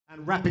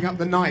And wrapping up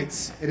the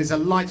night, it is a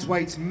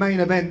lightweight main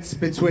event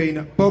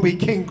between Bobby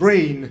King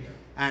Green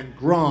and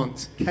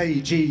Grant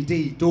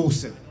KGD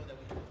Dawson.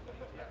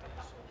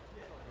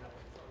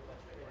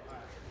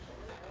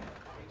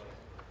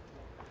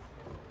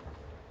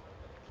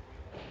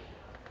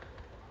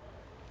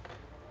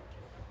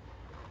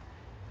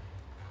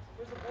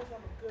 We're supposed to have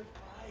a good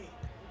fight.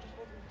 We're just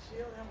supposed to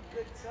chill and have a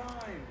good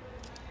time.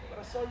 But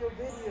I saw your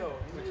video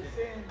and you were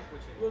saying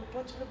you were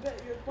punching the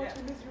bed, you were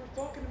punching this, you were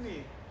talking to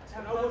me.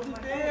 And I wasn't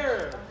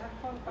there.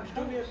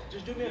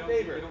 Just do me a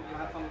favor. You don't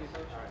have fun with your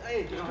coach?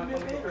 Hey, just do me a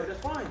favor. That's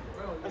fine.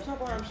 That's not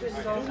why I'm saying.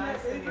 Just do me a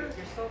favor. You're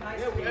so nice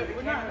Yeah, to me.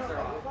 we're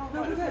not.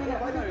 No, we're good.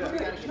 Yeah, we're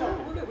good.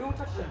 No, we're good. We won't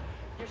touch them.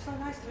 You're so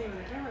nice to me when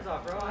the camera's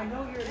off, bro. I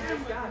know you're a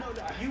nice guy.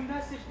 You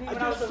messaged me when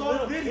I was a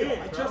little kid,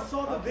 bro. I just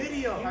saw the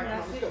video. You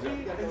messaged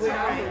me? Can you do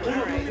that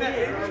in the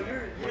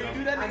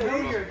cage? I know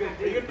you're a good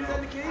dude. Are you going to do that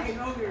in the cage? I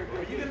know you're a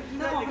good dude. Are you going to do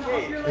that in the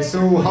cage? It's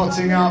all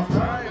hotting up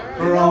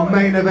for our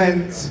main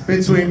event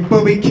between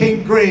Bobby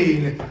King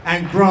Green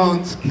and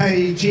Grant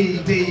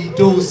KGD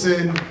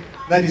Dawson.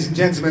 Ladies and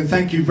gentlemen,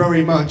 thank you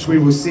very much. We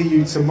will see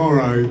you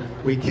tomorrow.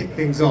 We kick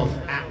things off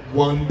at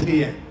 1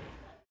 p.m.